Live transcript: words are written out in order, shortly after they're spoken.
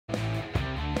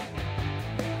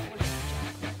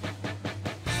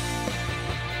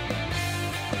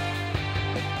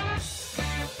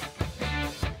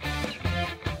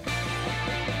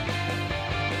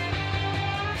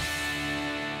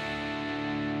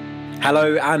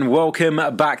Hello and welcome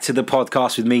back to the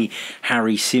podcast with me,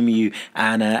 Harry Symeou.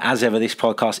 And as ever, this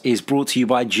podcast is brought to you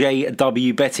by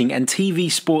JW Betting and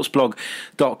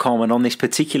TVSportsblog.com. And on this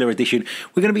particular edition,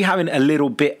 we're going to be having a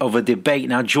little bit of a debate.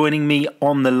 Now, joining me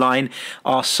on the line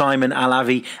are Simon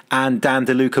Alavi and Dan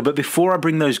DeLuca. But before I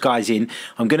bring those guys in,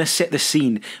 I'm going to set the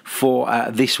scene for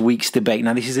this week's debate.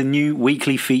 Now, this is a new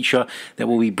weekly feature that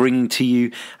we'll be bringing to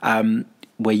you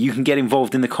where you can get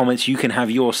involved in the comments, you can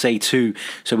have your say too.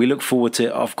 So we look forward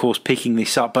to, of course, picking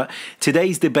this up. But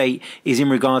today's debate is in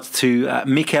regards to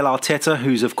Mikel Arteta,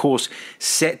 who's, of course,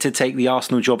 set to take the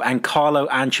Arsenal job, and Carlo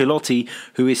Ancelotti,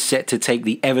 who is set to take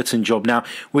the Everton job. Now,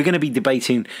 we're going to be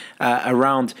debating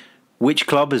around which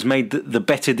club has made the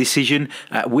better decision,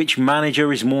 which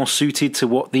manager is more suited to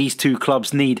what these two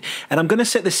clubs need. And I'm going to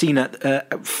set the scene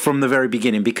from the very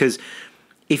beginning, because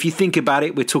if you think about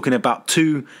it, we're talking about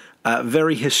two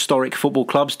very historic football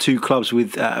clubs, two clubs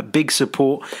with big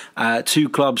support, two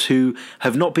clubs who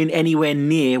have not been anywhere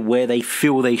near where they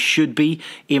feel they should be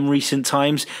in recent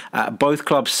times. Both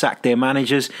clubs sacked their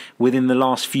managers within the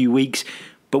last few weeks,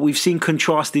 but we've seen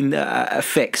contrasting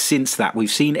effects since that. We've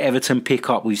seen Everton pick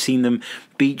up, we've seen them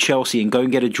beat Chelsea and go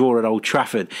and get a draw at Old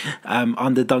Trafford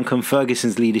under Duncan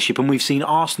Ferguson's leadership, and we've seen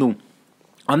Arsenal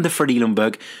under Freddie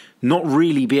Ljungberg not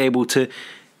really be able to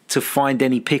find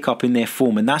any pickup in their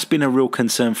form. And that's been a real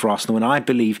concern for Arsenal. And I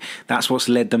believe that's what's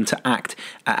led them to act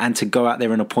and to go out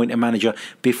there and appoint a manager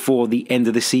before the end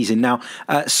of the season. Now,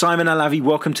 Simon Alavi,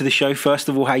 welcome to the show. First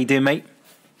of all, how you doing, mate?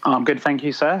 I'm good, thank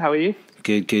you, sir. How are you?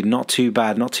 Good. Not too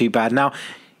bad. Now,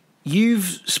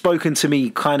 you've spoken to me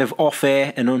kind of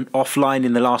off-air and offline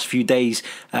in the last few days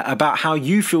about how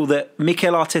you feel that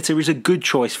Mikel Arteta is a good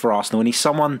choice for Arsenal and he's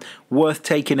someone worth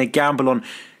taking a gamble on.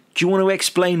 Do you want to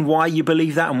explain why you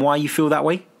believe that and why you feel that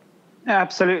way? Yeah,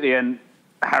 absolutely. And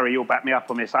Harry, you'll back me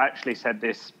up on this. I actually said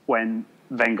this when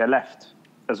Wenger left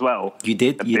as well. You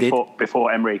did? Before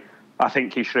Emery. I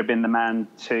think he should have been the man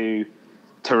to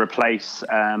replace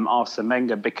Arsene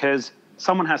Wenger, because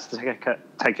someone has to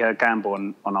take a gamble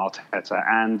on Arteta.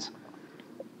 And,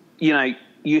 you know,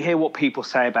 you hear what people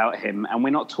say about him, and we're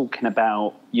not talking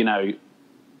about, you know,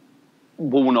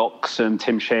 Warnocks and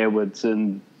Tim Sherwoods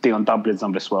and Dion Dublin's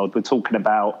of this world. We're talking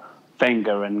about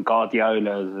Wenger and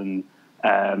Guardiola's and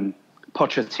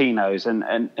Pochettino's and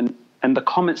the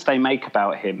comments they make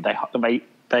about him.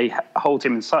 They hold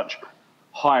him in such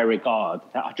high regard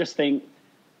that I just think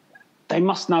they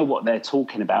must know what they're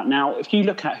talking about. Now, if you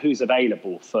look at who's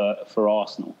available for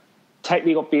Arsenal, take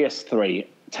the obvious three.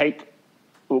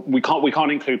 We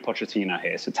can't include Pochettino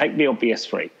here, so take the obvious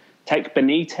three. Take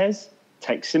Benitez,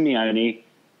 take Simeone,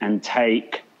 and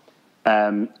take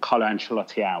Carlo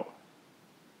Ancelotti out.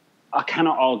 I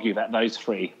cannot argue that those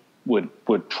three would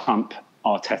trump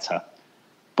Arteta.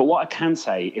 But what I can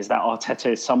say is that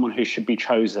Arteta is someone who should be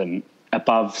chosen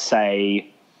above,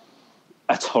 say,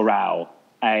 a Toral,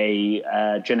 a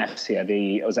Genesia,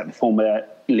 the former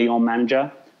Lyon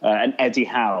manager, an Eddie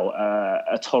Howe,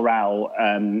 a Toral,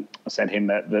 I said him,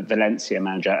 the Valencia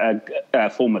manager,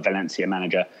 former Valencia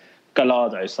manager,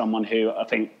 Gallardo, someone who I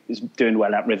think is doing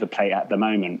well at River Plate at the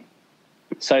moment.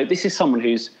 So this is someone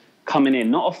who's coming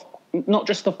in not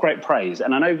just off great praise.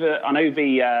 And I know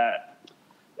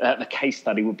the case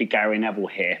study would be Gary Neville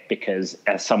here, because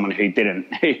as someone who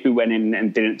went in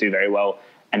and didn't do very well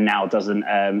and now doesn't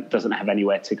have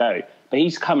anywhere to go. But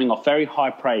he's coming off very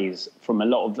high praise from a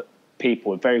lot of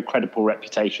people with very credible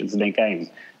reputations in their game.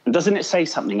 And doesn't it say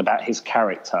something about his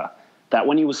character that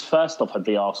when he was first offered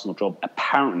the Arsenal job,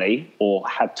 apparently, or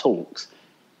had talks,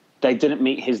 they didn't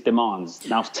meet his demands?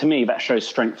 Now, to me, that shows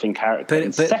strength in character.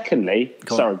 But secondly,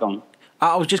 go on.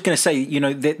 I was just going to say, you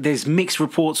know, there's mixed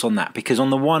reports on that, because on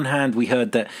the one hand, we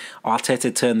heard that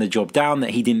Arteta turned the job down,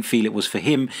 that he didn't feel it was for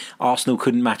him, Arsenal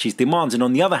couldn't match his demands. And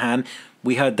on the other hand,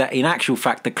 we heard that in actual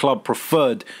fact, the club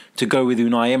preferred to go with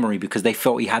Unai Emery because they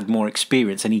felt he had more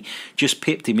experience, and he just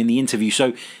pipped him in the interview.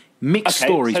 So mixed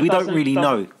stories, we don't really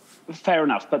know. Fair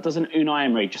enough, but doesn't Unai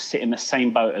Emery just sit in the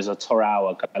same boat as a Toral,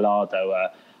 a Gallardo,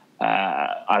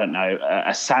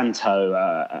 a Santo,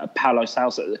 a Paulo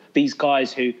Sousa? These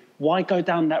guys who, why go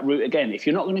down that route again? If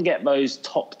you're not going to get those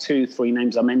top 2-3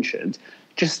 names I mentioned,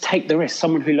 just take the risk.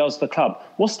 Someone who loves the club.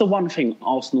 What's the one thing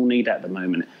Arsenal need at the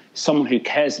moment? Someone who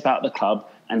cares about the club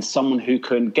and someone who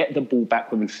can get the ball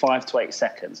back within 5 to 8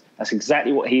 seconds. That's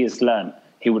exactly what he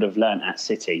would have learned at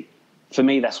City. For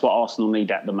me, that's what Arsenal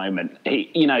need at the moment.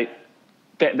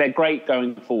 They're great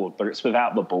going forward, but it's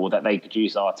without the ball that they could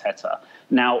use Arteta.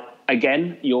 Now,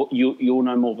 again, you'll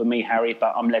know more than me, Harry,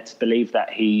 but I'm led to believe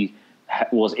that he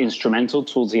was instrumental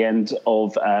towards the end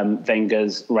of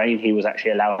Wenger's reign. He was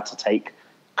actually allowed to take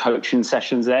coaching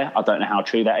sessions there. I don't know how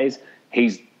true that is.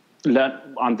 He's learnt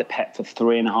under Pep for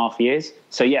 3.5 years.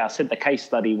 So, yeah, I said the case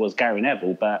study was Gary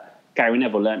Neville, but Gary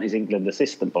Neville learnt his England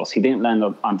assistant boss. He didn't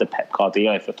learn under Pep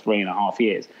Guardiola for 3.5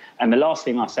 years. And the last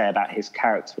thing I'll say about his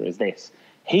character is this.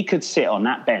 He could sit on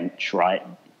that bench, right,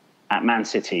 at Man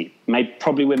City,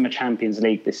 probably win the Champions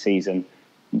League this season,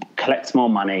 collect more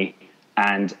money,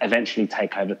 and eventually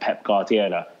take over Pep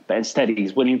Guardiola. But instead,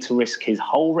 he's willing to risk his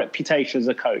whole reputation as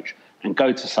a coach and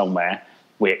go to somewhere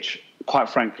which, quite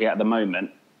frankly, at the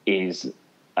moment, is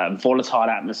a volatile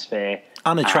atmosphere.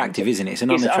 Unattractive, isn't it? It's an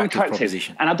unattractive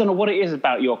proposition. And I don't know what it is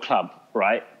about your club,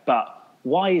 right? But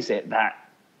why is it that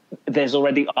there's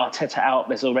already Arteta out,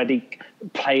 there's already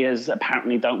players that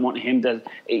apparently don't want him?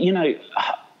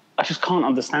 I just can't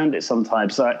understand it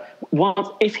sometimes.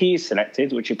 If he is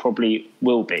selected, which he probably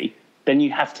will be, then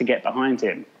you have to get behind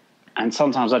him. And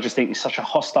sometimes I just think it's such a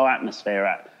hostile atmosphere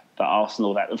at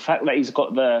Arsenal that the fact that he's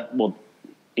got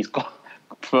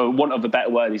for want of a better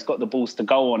word, he's got the balls to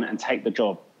go on and take the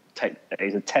job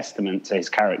is a testament to his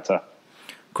character.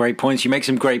 Great points. You make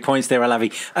some great points there,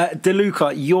 Alavi. De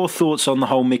Luca, your thoughts on the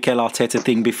whole Mikel Arteta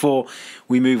thing before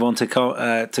we move on to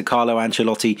Carlo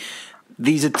Ancelotti.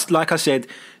 These are, like I said,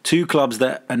 two clubs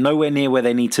that are nowhere near where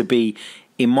they need to be.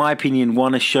 In my opinion,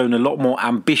 one has shown a lot more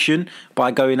ambition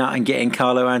by going out and getting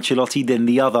Carlo Ancelotti than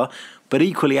the other. But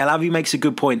equally, Alavi makes a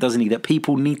good point, doesn't he, that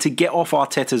people need to get off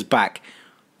Arteta's back.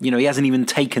 He hasn't even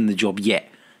taken the job yet.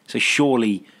 So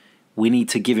surely we need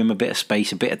to give him a bit of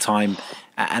space, a bit of time,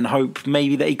 and hope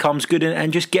maybe that he comes good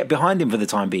and just get behind him for the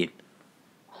time being.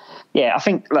 Yeah, I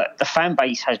think the fan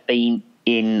base has been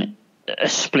in a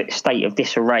split state of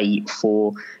disarray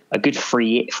for a good 4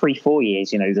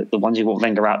 years. The ones who want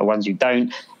Wenger out, the ones who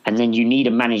don't. And then you need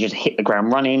a manager to hit the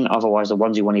ground running. Otherwise, the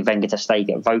ones who wanted Wenger to stay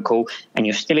get vocal. And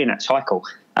you're still in that cycle.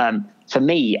 For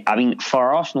me, I mean,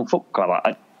 for Arsenal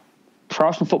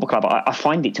Football Club, I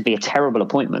find it to be a terrible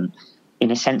appointment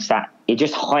in a sense that it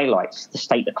just highlights the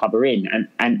state the club are in.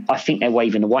 And I think they're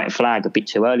waving the white flag a bit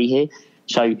too early here.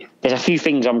 So there's a few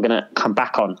things I'm going to come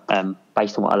back on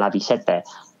based on what Alavi said there.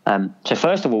 So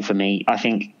first of all, for me, I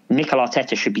think Mikel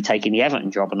Arteta should be taking the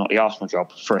Everton job and not the Arsenal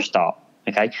job for a start.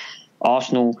 Okay,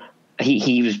 Arsenal,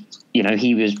 he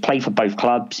was played for both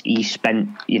clubs. He spent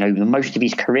most of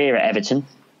his career at Everton,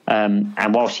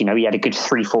 and whilst he had a good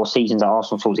 3-4 seasons at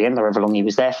Arsenal towards the end, however long he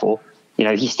was there for,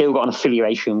 he's still got an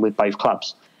affiliation with both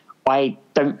clubs. I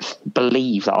don't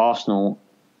believe that Arsenal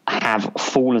have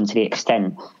fallen to the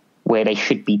extent where they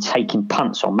should be taking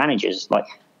punts on managers. Like,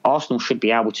 Arsenal should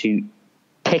be able to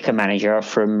pick a manager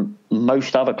from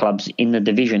most other clubs in the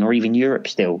division or even Europe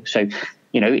still. So,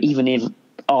 even if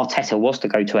Arteta was to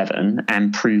go to Everton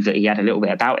and prove that he had a little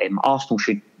bit about him, Arsenal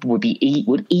would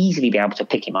easily be able to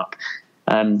pick him up.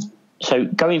 So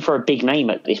going for a big name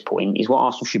at this point is what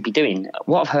Arsenal should be doing.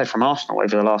 What I've heard from Arsenal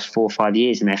over the last 4 or 5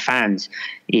 years and their fans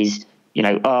is,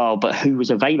 but who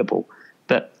was available?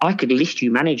 But I could list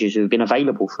you managers who have been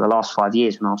available for the last 5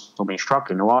 years when Arsenal have been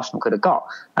struggling, or Arsenal could have got.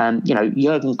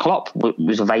 Jurgen Klopp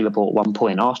was available at one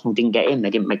point. Arsenal didn't get him.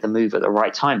 They didn't make the move at the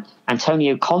right time.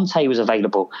 Antonio Conte was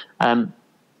available. I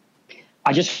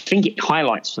just think it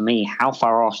highlights for me how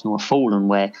far Arsenal have fallen,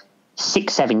 where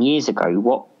 6-7 years ago,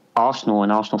 what Arsenal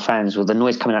and Arsenal fans, the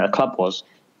noise coming out of the club was,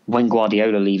 when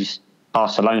Guardiola leaves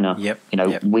Barcelona,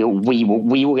 we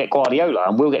will get Guardiola,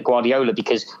 and we'll get Guardiola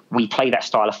because we play that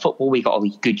style of football. We've got a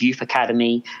good youth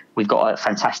academy, we've got a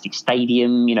fantastic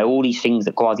stadium, all these things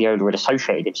that Guardiola had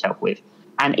associated himself with.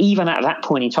 And even at that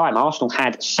point in time, Arsenal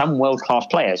had some world-class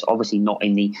players, obviously not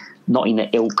in the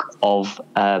ilk of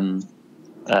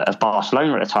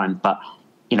Barcelona at the time, but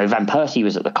Van Persie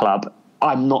was at the club.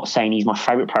 I'm not saying he's my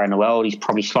favourite player in the world. He's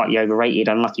probably slightly overrated,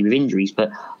 unlucky with injuries, but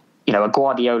a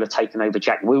Guardiola taking over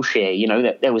Jack Wilshere,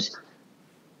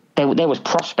 there was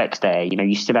prospects there.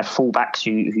 You still have fullbacks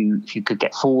who could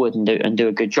get forward and do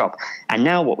a good job. And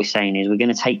now what we're saying is we're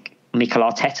going to take Mikel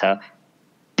Arteta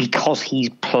because he's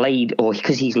played or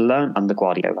because he's learnt under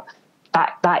Guardiola.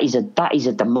 That is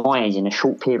a demise in a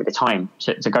short period of time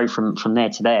to go from there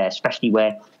to there, especially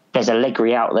where there's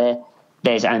Allegri out there.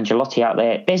 There's Ancelotti out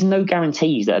there. There's no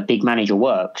guarantees that a big manager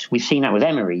works. We've seen that with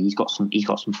Emery. He's got some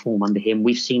form under him.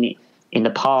 We've seen it in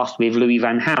the past with Louis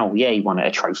van Gaal. Yeah, he won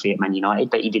a trophy at Man United,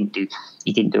 but he didn't do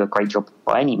a great job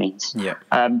by any means. Yeah.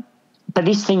 But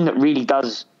this thing that really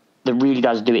does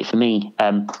do it for me,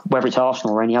 whether it's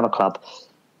Arsenal or any other club,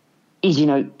 is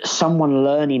someone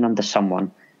learning under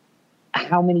someone.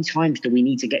 How many times do we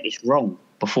need to get this wrong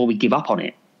before we give up on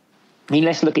it? I mean,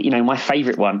 let's look at, my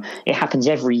favourite one. It happens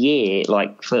every year,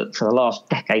 like for the last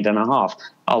decade and a half.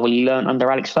 Oh, well, you learned under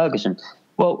Alex Ferguson.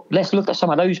 Well, let's look at some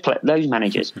of those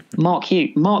managers. Mark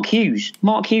Hughes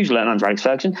learned under Alex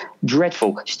Ferguson,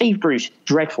 dreadful. Steve Bruce,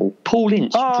 dreadful. Paul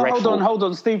Ince, dreadful. Hold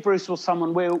on. Steve Bruce was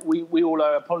someone we all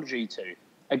owe apology to.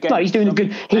 Again, No, he's doing a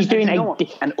good.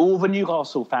 And all the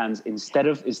Newcastle fans, instead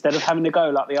of having to go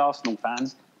like the Arsenal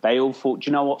fans, they all thought, do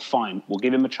you know what? Fine, we'll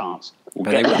give him a chance.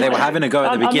 They were having a go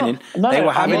at the beginning. They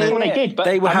were having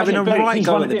a right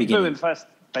go at the beginning.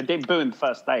 They did boo him the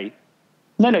first day.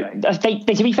 No.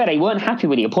 To be fair, they weren't happy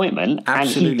with the appointment.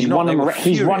 Absolutely not.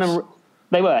 He's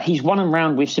won them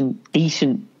round with some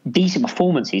decent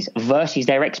performances versus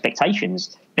their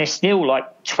expectations. They're still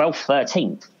like 12th,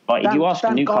 13th. Like if you ask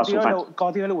the Newcastle fans,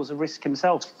 Guardiola was a risk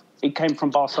himself. He came from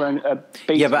Barcelona.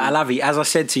 Yeah, but Alavi, as I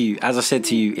said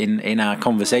to you in our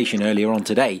conversation earlier on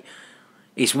today,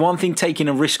 it's one thing taking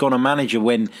a risk on a manager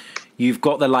when you've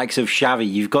got the likes of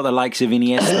Xavi, you've got the likes of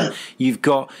Iniesta, you've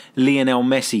got Lionel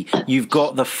Messi, you've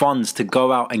got the funds to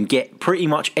go out and get pretty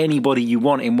much anybody you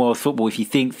want in world football if you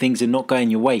think things are not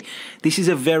going your way. This is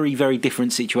a very, very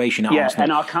different situation at Arsenal.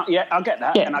 And I get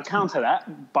that. Yeah. And I counter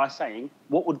that by saying,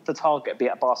 what would the target be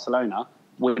at Barcelona?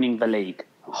 Winning the league.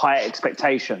 Higher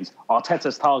expectations.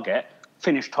 Arteta's target,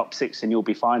 finish top 6 and you'll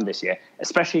be fine this year,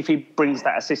 especially if he brings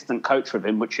that assistant coach with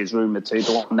him, which is rumoured to,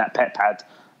 the one that Pep had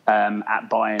at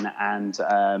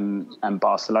Bayern and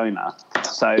Barcelona.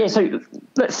 So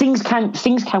look, things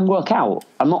can work out.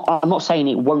 I'm not saying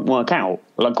it won't work out.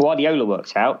 Like Guardiola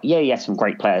works out. Yeah, he has some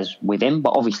great players with him,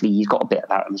 but obviously he's got a bit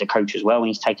about him as a coach as well, and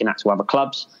he's taken that to other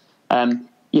clubs.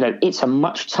 It's a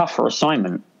much tougher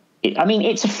assignment.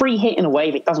 It's a free hit in a way.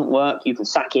 If it doesn't work, you can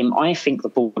sack him. I think the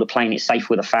board are playing it safe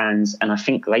with the fans, and I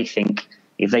think they think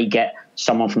if they get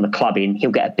someone from the club in,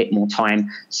 he'll get a bit more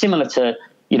time. Similar to,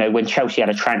 when Chelsea had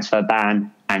a transfer ban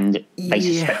and they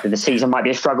suspected the season might be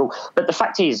a struggle. But the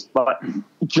fact is,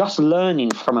 just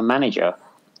learning from a manager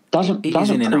doesn't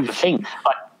prove a thing.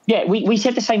 We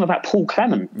said the same about Paul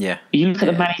Clement. Yeah. You look at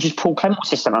the managers Paul Clement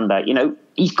system under,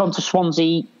 he's gone to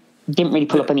Swansea, didn't really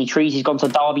pull up any trees. He's gone to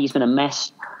Derby, he's been a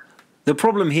mess. The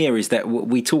problem here is that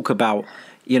we talk about,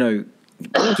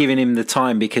 giving him the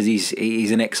time because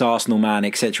he's an ex-Arsenal man,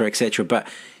 etc., etc. But,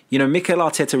 Mikel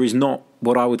Arteta is not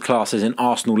what I would class as an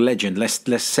Arsenal legend.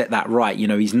 Let's set that right.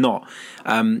 He's not.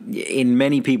 In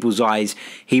many people's eyes,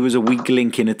 he was a weak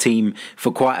link in a team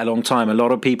for quite a long time. A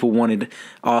lot of people wanted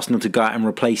Arsenal to go out and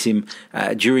replace him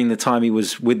during the time he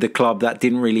was with the club. That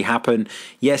didn't really happen.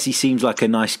 Yes, he seems like a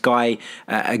nice guy,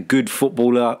 a good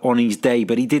footballer on his day,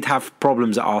 but he did have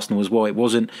problems at Arsenal as well. It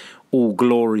wasn't all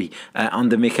glory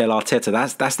under Mikel Arteta.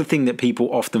 That's the thing that people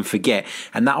often forget,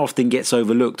 and that often gets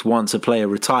overlooked once a player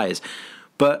retires.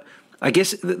 But I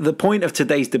guess the point of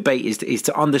today's debate is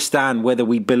to understand whether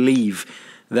we believe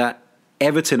that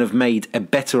Everton have made a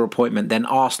better appointment than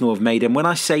Arsenal have made. And when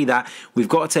I say that, we've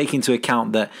got to take into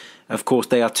account that, of course,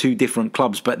 they are two different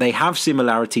clubs, but they have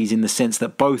similarities in the sense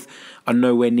that both are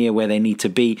nowhere near where they need to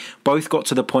be. Both got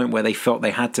to the point where they felt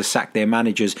they had to sack their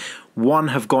managers. One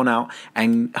have gone out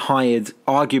and hired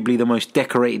arguably the most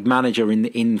decorated manager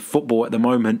in football at the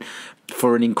moment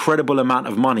for an incredible amount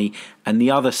of money, and the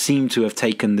other seem to have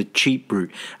taken the cheap route.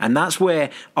 And that's where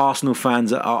Arsenal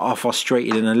fans are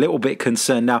frustrated and a little bit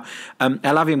concerned. Now,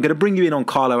 Alavi, I'm going to bring you in on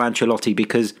Carlo Ancelotti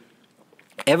because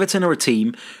Everton are a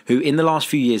team who in the last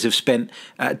few years have spent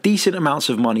decent amounts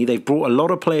of money. They've brought a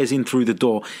lot of players in through the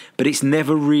door, but it's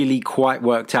never really quite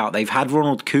worked out. They've had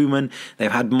Ronald Koeman,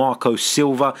 they've had Marco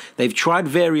Silva, they've tried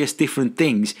various different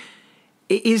things.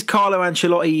 Is Carlo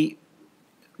Ancelotti,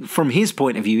 from his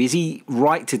point of view, is he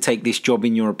right to take this job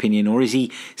in your opinion, or is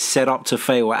he set up to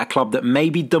fail at a club that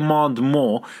maybe demand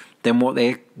more than what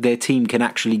their team can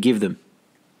actually give them?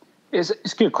 It's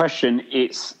a good question.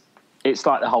 It's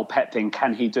like the whole Pep thing.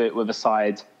 Can he do it with a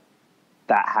side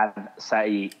that have,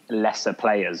 say, lesser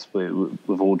players, with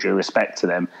all due respect to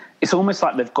them? It's almost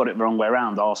like they've got it the wrong way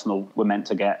around. Arsenal were meant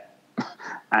to get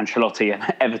Ancelotti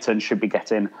and Everton should be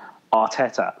getting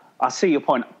Arteta. I see your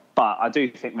point, but I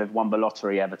do think they've won the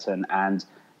lottery, Everton. And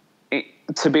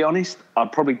to be honest,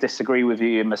 I'd probably disagree with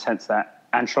you in the sense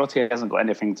that Ancelotti hasn't got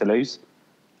anything to lose.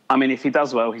 I mean, if he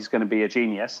does well, he's going to be a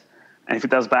genius. And if he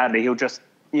does badly, he'll just,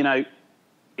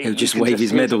 he'll just wave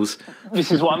his medals.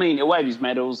 This is what I mean. He'll wave his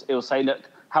medals. He'll say, look,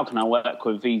 how can I work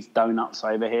with these donuts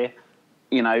over here?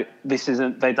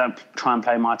 They don't try and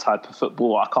play my type of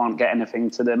football. I can't get anything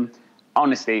to them.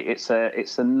 Honestly, it's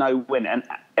a no-win. And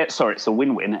it's a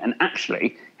win-win. And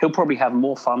actually, he'll probably have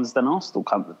more funds than Arsenal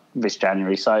come this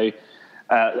January. So,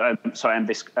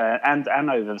 and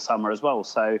over the summer as well.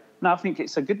 So, no, I think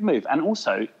it's a good move. And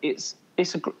also, it's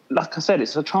like I said,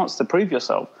 it's a chance to prove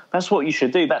yourself. That's what you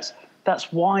should do.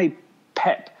 That's why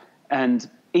Pep and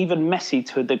even Messi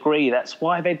to a degree. That's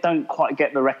why they don't quite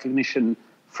get the recognition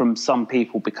from some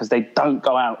people, because they don't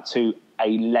go out to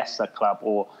a lesser club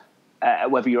or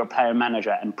whether you're a player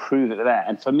manager and prove it there.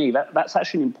 And for me, that's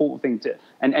actually an important thing to.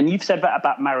 And you've said that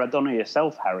about Maradona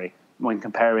yourself, Harry, when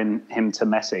comparing him to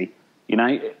Messi. You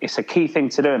know, it's a key thing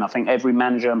to do, and I think every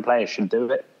manager and player should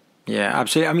do it. Yeah,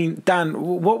 absolutely. I mean, Dan,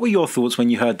 what were your thoughts when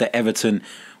you heard that Everton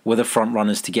were the front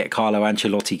runners to get Carlo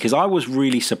Ancelotti? Because I was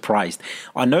really surprised.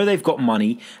 I know they've got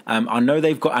money. I know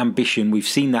they've got ambition. We've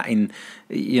seen that in,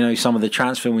 some of the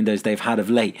transfer windows they've had of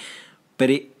late. But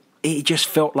it just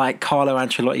felt like Carlo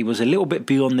Ancelotti was a little bit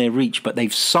beyond their reach, but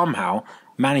they've somehow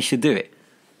managed to do it.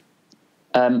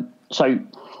 So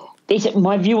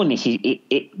my view on this is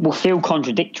it will feel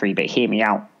contradictory, but hear me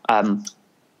out.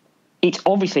 It's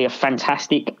obviously a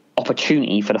fantastic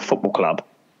opportunity for the football club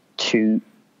to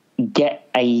get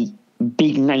a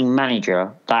big name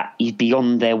manager that is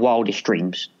beyond their wildest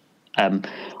dreams.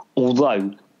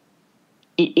 Although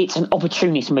it's an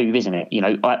opportunist move, isn't it?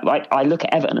 I look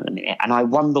at Everton at the minute and I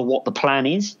wonder what the plan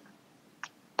is.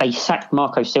 They sacked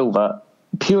Marco Silva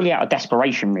purely out of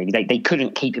desperation, really. They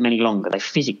couldn't keep him any longer. They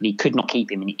physically could not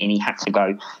keep him and he had to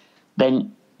go.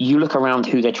 Then you look around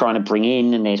who they're trying to bring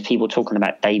in, and there's people talking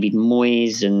about David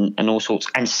Moyes and all sorts.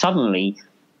 And suddenly,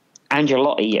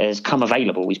 Ancelotti has come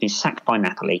available. He's been sacked by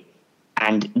Napoli.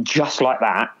 And just like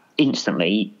that,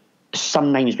 instantly,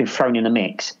 some name's been thrown in the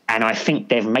mix. And I think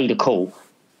they've made a call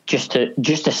just to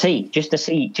see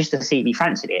if he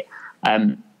fancied it.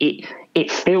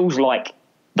 It feels like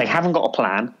they haven't got a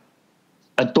plan.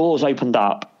 A door's opened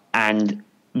up, and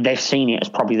they've seen it as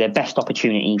probably their best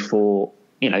opportunity for,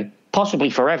 possibly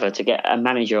forever, to get a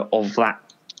manager of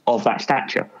that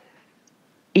stature.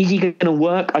 Is he going to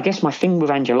work? I guess my thing with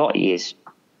Ancelotti is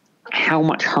how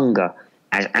much hunger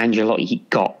has Ancelotti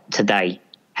got today?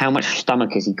 How much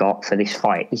stomach has he got for this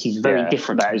fight? This is very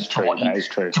different to what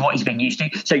he's been used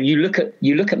to. So you look at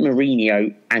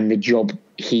Mourinho and the job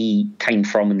he came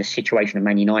from and the situation of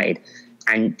Man United,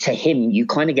 and to him, you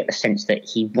kind of get the sense that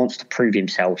he wants to prove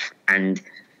himself. And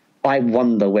I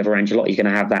wonder whether Ancelotti's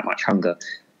going to have that much hunger.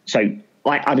 So,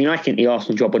 I think the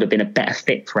Arsenal job would have been a better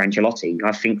fit for Ancelotti.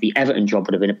 I think the Everton job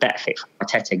would have been a better fit for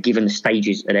Arteta, given the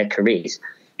stages of their careers.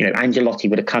 Ancelotti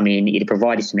would have come in, he'd have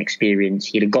provided some experience,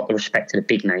 he'd have got the respect of the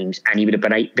big names, and he would have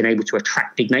been able to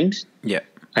attract big names. Yeah.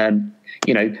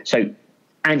 So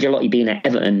Ancelotti being at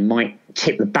Everton might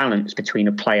tip the balance between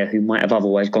a player who might have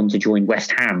otherwise gone to join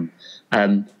West Ham.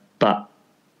 But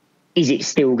is it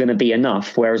still going to be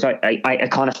enough? Whereas I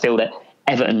kind of feel that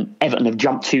Everton have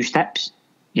jumped 2 steps.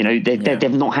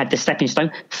 They've not had the stepping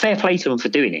stone. Fair play to them for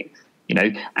doing it.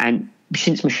 And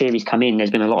since Moshiri's come in,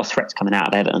 there's been a lot of threats coming out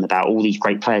of Everton about all these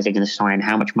great players they're going to sign,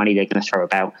 how much money they're going to throw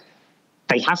about.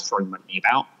 They have thrown money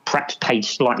about, perhaps paid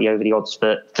slightly over the odds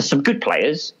for some good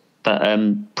players, but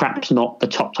perhaps not the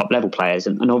top level players.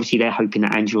 And obviously they're hoping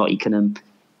that Ancelotti can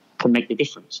make the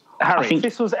difference. Harry, if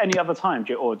this was any other time,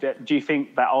 do you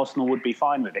think that Arsenal would be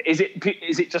fine with it? Is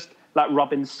it just like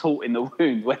rubbing salt in the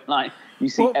wound when you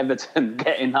see Everton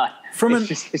getting it's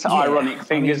just this ironic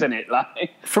thing, isn't it?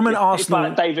 From an Arsenal,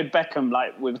 it's like David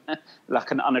Beckham with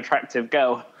an unattractive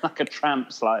girl, like a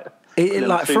tramp's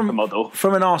supermodel.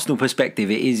 From an Arsenal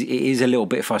perspective, it is a little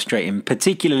bit frustrating,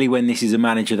 particularly when this is a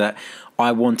manager that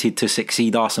I wanted to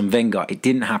succeed Arsene Wenger. It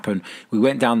didn't happen. We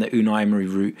went down the Unai Emery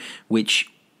route, which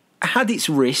had its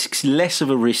risks, less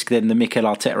of a risk than the Mikel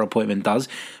Arteta appointment does,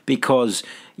 because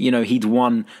he'd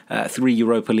won 3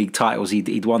 Europa League titles,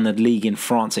 he'd won the league in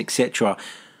France, etc.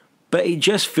 But it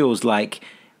just feels like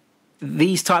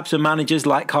these types of managers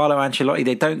like Carlo Ancelotti,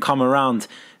 they don't come around.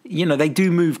 They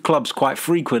do move clubs quite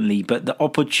frequently, but the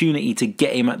opportunity to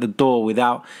get him at the door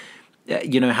without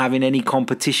having any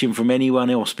competition from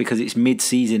anyone else because it's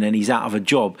mid-season and he's out of a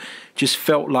job just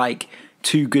felt like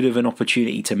too good of an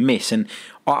opportunity to miss. And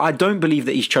I don't believe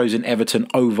that he's chosen Everton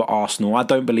over Arsenal. I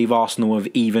don't believe Arsenal have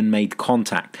even made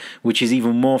contact, which is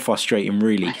even more frustrating,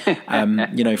 really,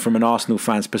 from an Arsenal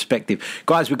fan's perspective.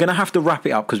 Guys, we're going to have to wrap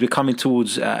it up because we're coming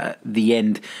towards the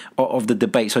end of the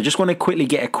debate. So I just want to quickly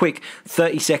get a quick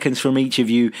 30 seconds from each of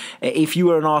you. If you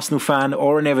were an Arsenal fan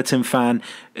or an Everton fan,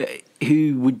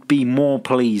 who would be more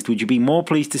pleased? Would you be more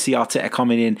pleased to see Arteta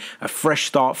coming in, a fresh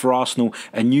start for Arsenal,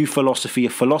 a new philosophy, a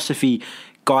philosophy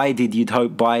guided, you'd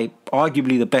hope, by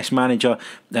arguably the best manager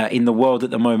in the world at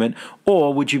the moment?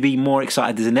 Or would you be more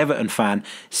excited as an Everton fan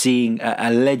seeing a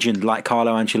legend like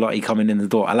Carlo Ancelotti coming in the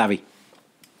door? Alavi?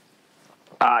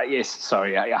 Yes,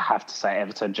 sorry, I have to say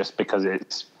Everton just because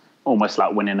it's almost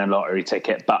like winning a lottery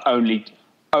ticket, but only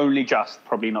just,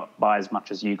 probably not by as much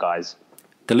as you guys.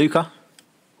 Luca?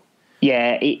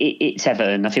 Yeah, it's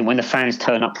Everton. I think when the fans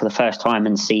turn up for the first time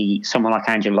and see someone like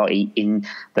Ancelotti in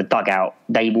the dugout,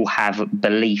 they will have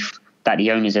belief that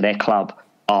the owners of their club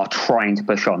are trying to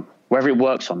push on. Whether it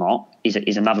works or not is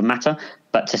another matter.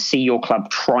 But to see your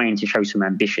club trying to show some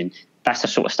ambition, that's the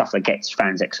sort of stuff that gets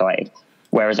fans excited.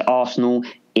 Whereas Arsenal,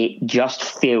 it just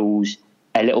feels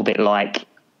a little bit like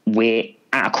we're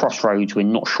at a crossroads. We're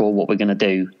not sure what we're going to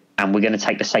do, and we're going to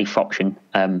take the safe option.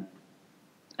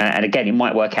 And again, it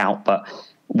might work out, but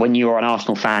when you're an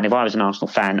Arsenal fan, if I was an Arsenal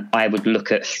fan, I would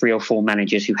look at 3 or 4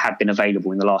 managers who have been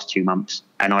available in the last 2 months,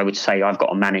 and I would say I've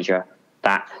got a manager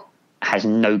that has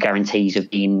no guarantees of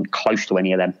being close to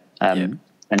any of them, and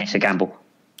it's a gamble.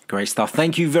 Great stuff.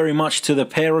 Thank you very much to the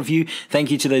pair of you. Thank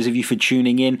you to those of you for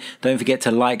tuning in. Don't forget to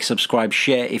like, subscribe,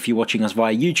 share if you're watching us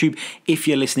via YouTube. If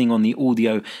you're listening on the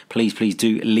audio, please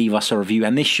do leave us a review.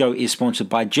 And this show is sponsored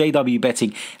by JW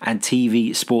Betting and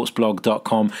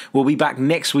TVSportsblog.com. We'll be back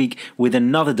next week with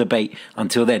another debate.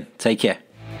 Until then, take care.